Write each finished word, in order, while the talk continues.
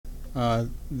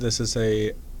This is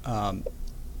a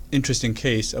interesting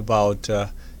case about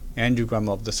angiogram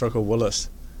of the circle Willis.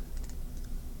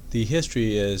 The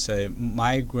history is a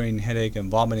migraine headache and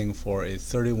vomiting for a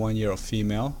 31-year-old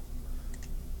female.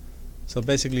 So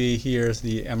basically, here's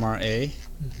the MRA.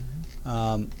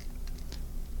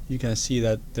 You can see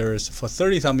that there's, for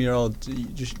 30-some-year-old,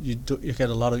 you get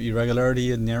a lot of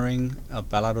irregularity and narrowing of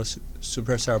bilateral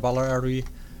supracerebellar artery,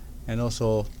 and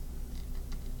also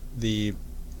the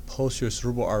posterior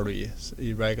cerebral artery is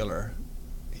irregular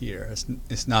here.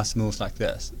 It's not smooth like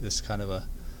this. It's kind of a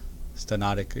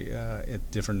stenotic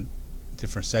at different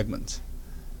segments.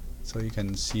 So you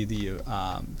can see the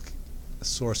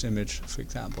source image, for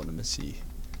example. Let me see.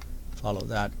 Follow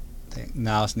that thing.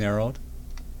 Now it's narrowed.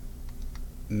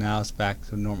 Now it's back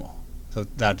to normal. So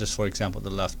that just, for example, the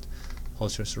left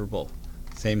posterior cerebral.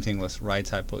 Same thing with right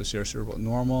side posterior cerebral.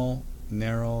 Normal,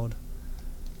 narrowed,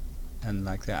 and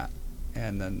like that.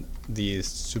 And then the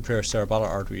superior cerebellar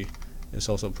artery is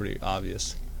also pretty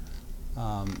obvious.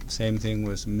 Same thing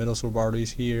with middle cerebral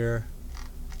arteries here.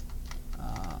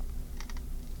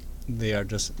 They are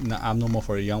just abnormal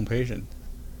for a young patient.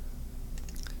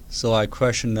 So I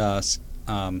question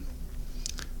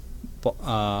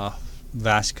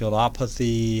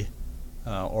vasculopathy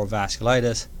or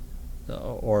vasculitis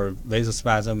or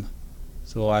vasospasm.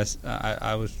 So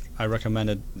I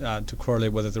recommended to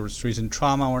correlate whether there was recent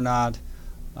trauma or not.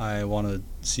 I want to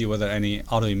see whether any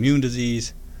autoimmune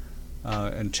disease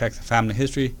and check the family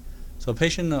history. So a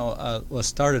patient was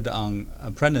started on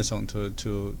prednisone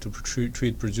to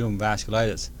treat presumed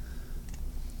vasculitis.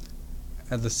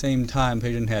 At the same time,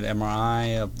 patient had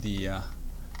MRI of the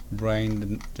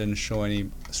brain, didn't show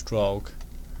any stroke.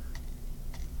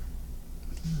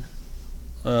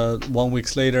 1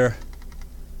 week later,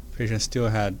 patient still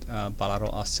had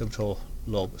bilateral occipital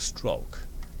lobe stroke,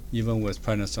 even with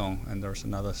prednisone, and there's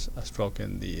another stroke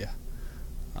in the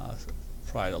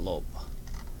parietal lobe.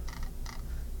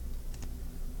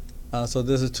 So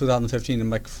this is 2015, and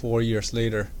like 4 years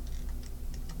later,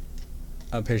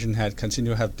 a patient had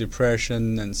continued to have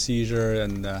depression and seizure,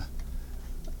 and that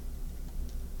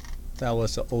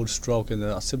was an old stroke in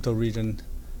the occipital region.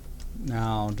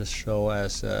 Now just show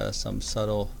as some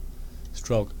subtle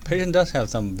stroke. Patient does have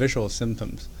some visual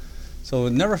symptoms, so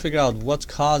we'll never figure out what's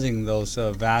causing those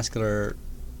vascular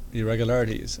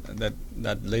irregularities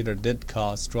that later did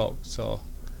cause stroke. So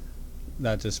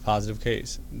that's just positive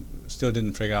case. Still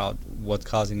didn't figure out what's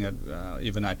causing it.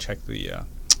 Even I checked the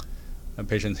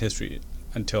patient's history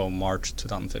until March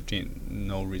 2015.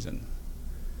 No reason.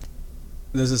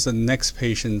 This is the next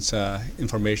patient's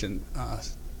information.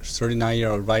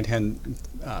 39-year-old right-hand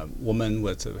woman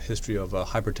with a history of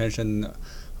hypertension,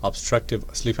 obstructive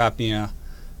sleep apnea,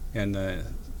 and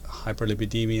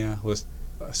hyperlipidemia, with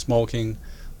smoking,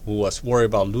 who was worried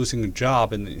about losing a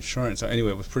job in the insurance. So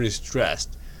anyway, was pretty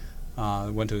stressed.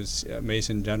 Went to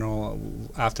Mason General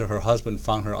after her husband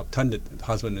found her obtunded. The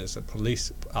husband is a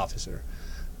police officer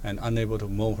and unable to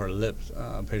move her lips.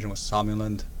 Patient was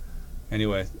somnolent.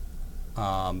 Anyway,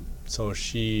 so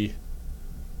she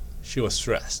was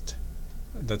stressed.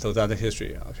 That's the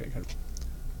history. Okay, good.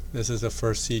 This is the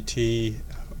first CT,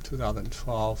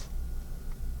 2012.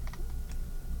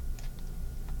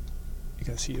 You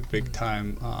can see a big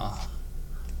time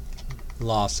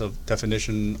loss of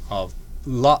definition of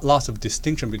loss of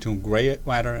distinction between gray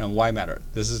matter and white matter.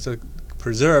 This is a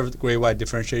preserved gray-white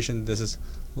differentiation. This is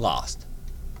lost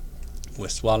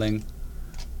with swelling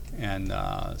and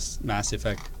mass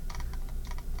effect.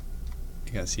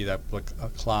 You can see that a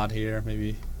clot here,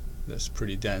 maybe that's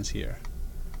pretty dense here.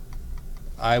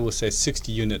 I would say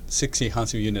 60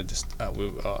 Hounsfield unit.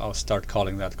 I'll start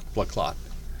calling that blood clot.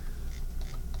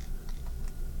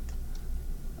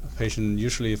 A patient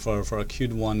usually for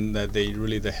acute one that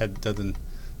the head doesn't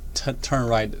turn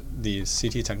right. The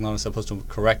CT technology is supposed to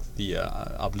correct the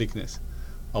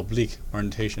oblique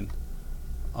orientation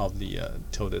of the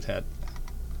tilted head.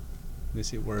 Let me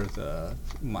see where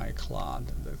my clot,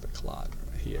 the clot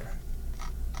right here.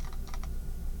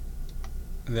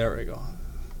 There we go.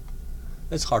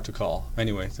 It's hard to call.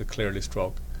 Anyway, it's a clearly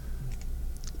stroke.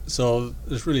 So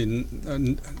there's really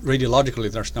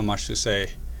radiologically there's not much to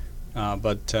say,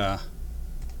 but the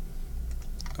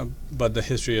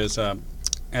history is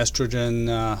estrogen,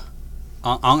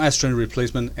 on estrogen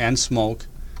replacement and smoke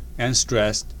and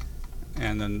stress,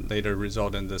 and then later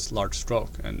result in this large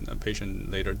stroke, and a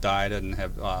patient later died and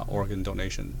have organ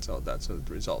donation. So that's a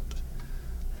result.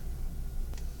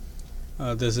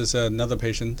 This is another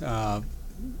patient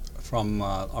from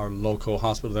our local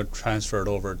hospital that transferred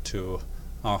over to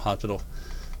our hospital.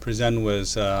 Present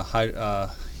with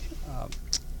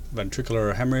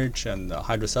ventricular hemorrhage and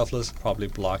hydrocephalus, probably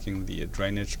blocking the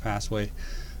drainage pathway.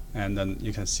 And then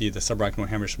you can see the subarachnoid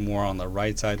hemorrhage more on the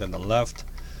right side than the left.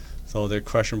 So they're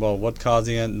questionable what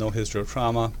causing it, no history of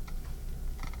trauma.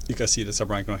 You can see the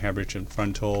subarachnoid hemorrhage in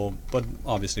frontal, but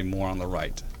obviously more on the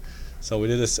right. So we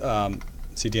did this CT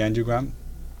angiogram.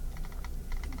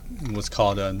 It was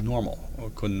called normal. We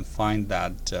couldn't find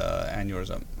that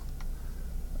aneurysm.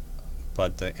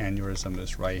 But the aneurysm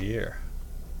is right here.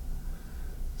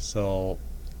 So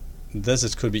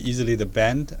this could be easily the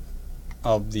bend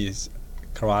of the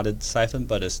carotid siphon,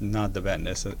 but it's not the bend.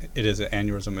 It is an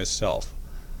aneurysm itself.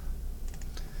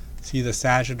 See, the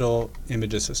sagittal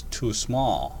images is too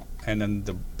small, and then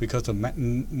because the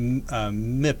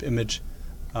MIP image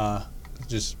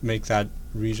just make that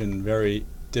region very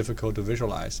difficult to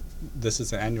visualize. This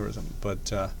is an aneurysm,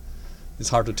 but it's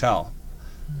hard to tell.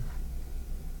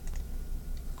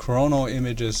 Coronal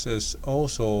images is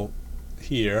also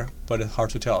here, but it's hard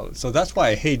to tell. So that's why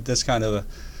I hate this kind of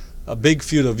a big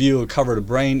field of view, cover the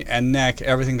brain and neck,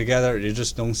 everything together. You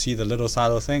just don't see the little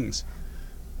side of things.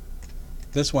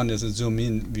 This one is a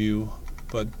zoom-in view,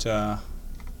 but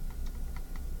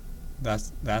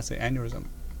that's the aneurysm.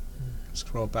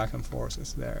 Scroll back and forth,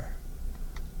 it's there.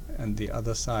 And the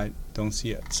other side, don't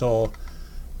see it. So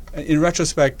in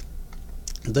retrospect,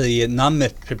 the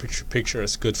non-MIP picture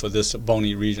is good for this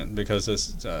bony region because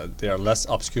they are less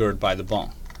obscured by the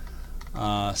bone.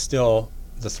 Still,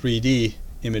 the 3D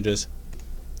images,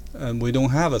 we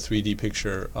don't have a 3D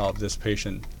picture of this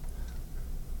patient.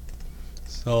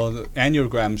 So the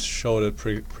angiograms showed it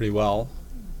pretty well.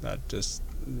 That just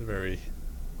very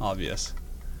obvious,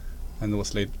 and it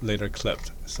was later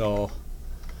clipped. So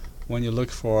when you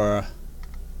look for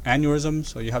aneurysm,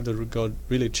 so you have to go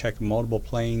really check multiple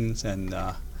planes, and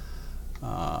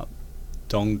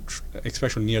don't,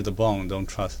 especially near the bone, don't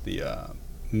trust the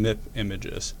MIP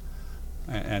images,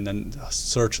 and then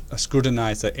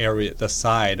scrutinize the area, the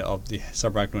side of the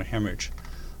subarachnoid hemorrhage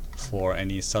for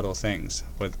any subtle things.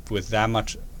 With that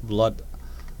much blood,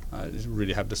 you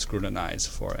really have to scrutinize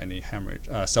for any hemorrhage,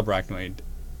 subarachnoid.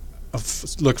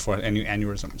 Look for any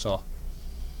aneurysm. So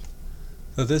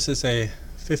this is a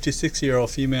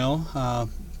 56-year-old female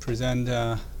present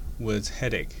with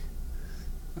headache.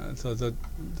 So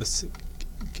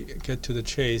get to the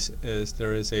chase is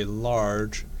there is a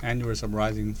large aneurysm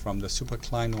rising from the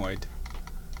supraclinoid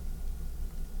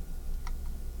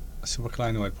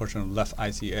portion of left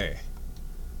ICA,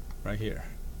 right here.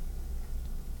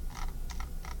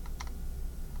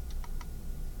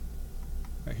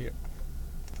 Right here.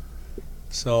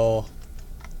 So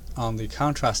on the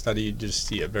contrast study, you just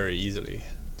see it very easily.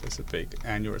 There's a big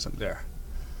aneurysm there.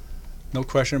 No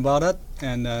question about it.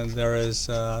 And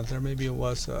there maybe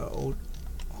was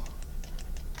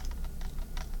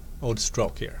old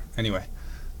stroke here. Anyway,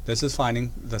 this is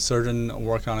finding. The surgeon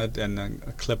worked on it and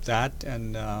clipped that,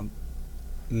 and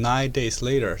 9 days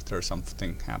later there's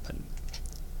something happened.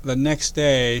 The next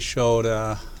day showed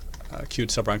acute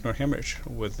subarachnoid hemorrhage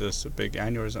with this big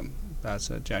aneurysm. That's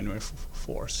January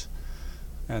 4th.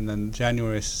 And then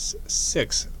January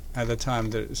 6th, at the time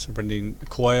the surrounding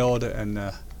coiled, and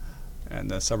the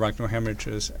subarachnoid hemorrhage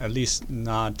is at least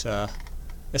not,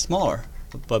 it's smaller,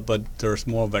 but there's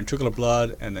more ventricular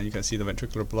blood, and then you can see the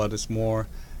ventricular blood is more,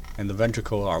 and the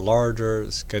ventricles are larger,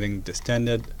 it's getting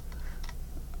distended.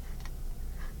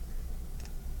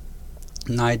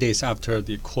 9 days after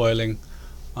the coiling,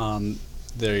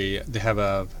 they have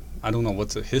a, I don't know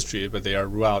what's the history, but they are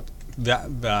ruled out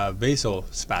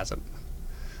vasospasm.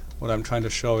 What I'm trying to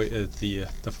show is the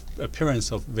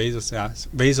appearance of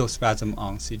vasospasm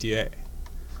on CTA.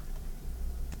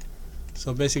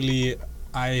 So basically,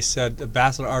 I said the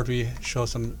basilar artery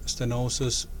shows some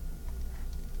stenosis.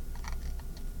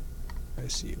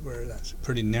 Let's see where that's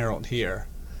pretty narrowed here.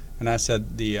 And I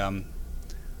said the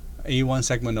A1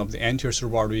 segment of the anterior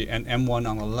cerebral artery and M1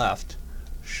 on the left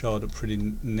showed a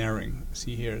pretty narrowing.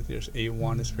 See here, there's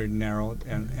A1 is very narrowed,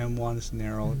 and M1 is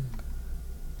narrowed.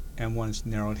 M1 is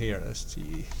narrowed here. Let's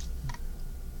see.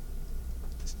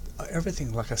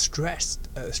 Everything like a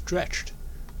stretched,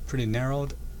 pretty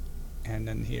narrowed, and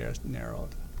then here it's narrowed.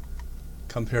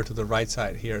 Compared to the right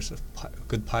side, here's a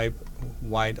good pipe,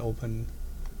 wide open.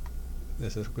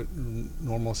 This is good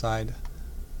normal side,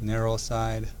 narrow,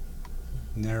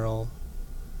 narrow.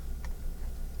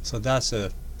 So that's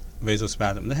a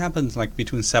vasospasm. That happens like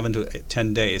between 7 to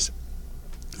 10 days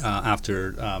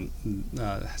after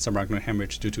subarachnoid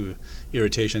hemorrhage due to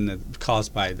irritation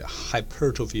caused by the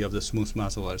hypertrophy of the smooth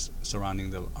muscle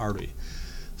surrounding the artery.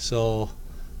 So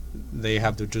they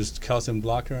have to just calcium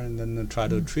blocker and then try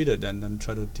to treat it and then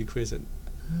try to decrease it.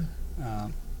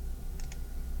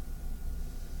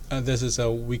 This is a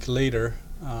week later,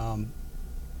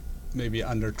 maybe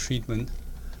under treatment.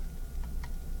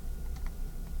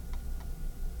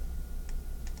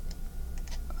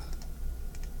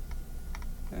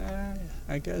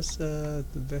 I guess the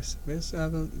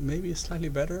Vasospasm maybe slightly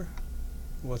better.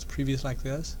 Was previous like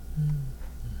this.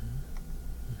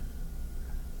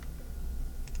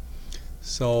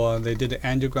 So they did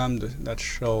an angiogram that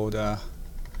showed there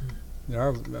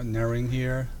are narrowing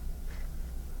here,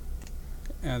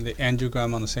 and the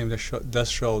angiogram on the same does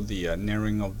show the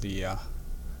narrowing of the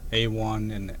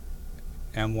A1 and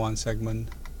M1 segment.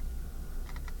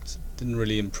 So didn't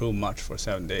really improve much for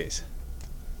 7 days.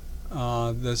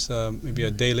 This maybe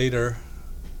a day later.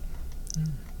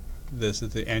 This is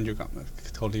the angiogram,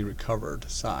 totally recovered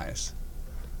size.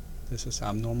 This is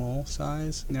abnormal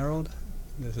size, narrowed.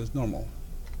 This is normal.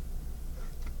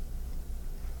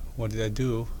 What did I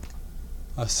do?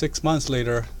 6 months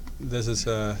later, this is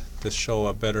this show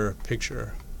a better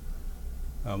picture,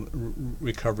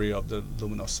 recovery of the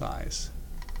luminal size.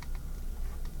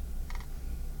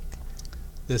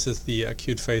 This is the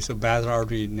acute phase of basilar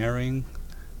artery narrowing,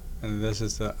 and this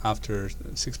is the after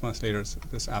 6 months later.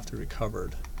 This after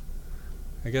recovered.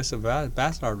 I guess the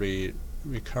basilar artery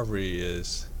recovery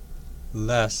is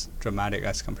less dramatic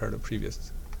as compared to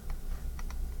previous.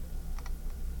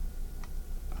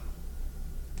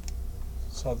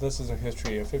 So this is a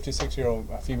history. A 56-year-old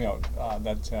female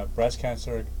that breast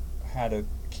cancer, had a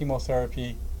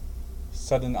chemotherapy,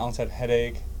 sudden onset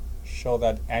headache, showed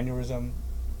that aneurysm,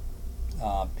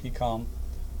 PCOM,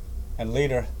 and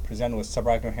later presented with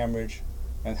subarachnoid hemorrhage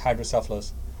and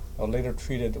hydrocephalus. Later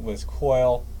treated with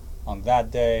coil on that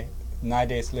day. 9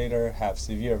 days later, have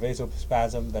severe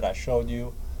vasospasm that I showed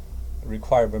you.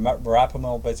 Required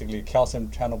verapamil, basically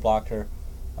calcium channel blocker,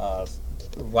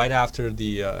 right after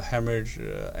the hemorrhage,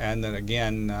 and then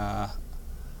again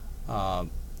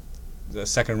the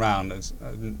second round is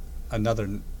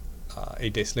another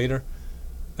 8 days later.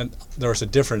 And there's a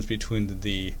difference between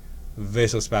the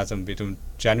vasospasm between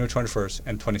January 21st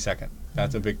and 22nd.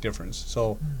 That's a big difference.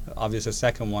 So obviously the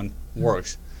second one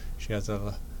works. She has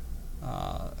a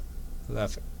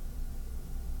left.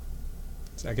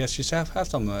 I guess she have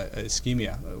some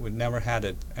ischemia. We never had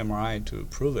an MRI to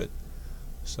prove it,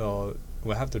 so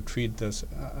we have to treat this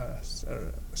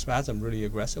spasm really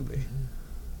aggressively.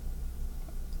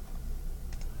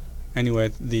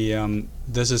 Anyway, the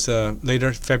this is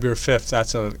later, February 5th.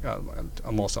 That's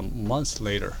almost a month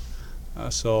later.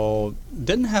 So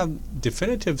didn't have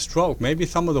definitive stroke. Maybe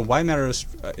some of the white matter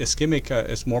ischemic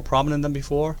is more prominent than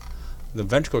before. The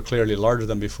ventricle clearly larger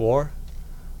than before.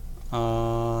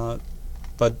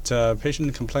 But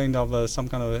patient complained of some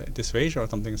kind of dysphagia or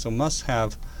something, so must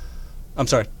have,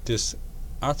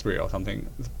 dysarthria or something.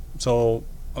 So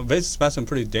vasospasm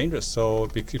pretty dangerous. So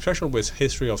especially with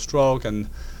history of stroke and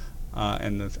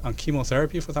on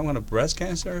chemotherapy for some kind of breast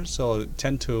cancer, so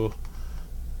tend to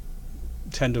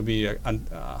be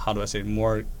how do I say,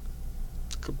 more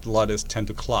blood tend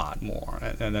to clot more,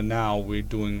 and then now we're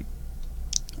doing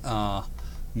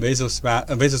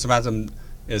vasospasm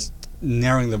is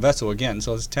narrowing the vessel again,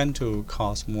 so it's tend to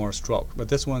cause more stroke. But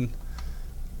this one,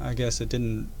 I guess it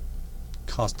didn't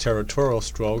cause territorial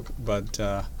stroke, but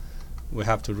we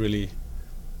have to really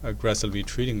aggressively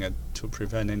treating it to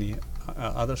prevent any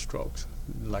other strokes,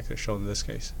 like I showed in this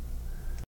case.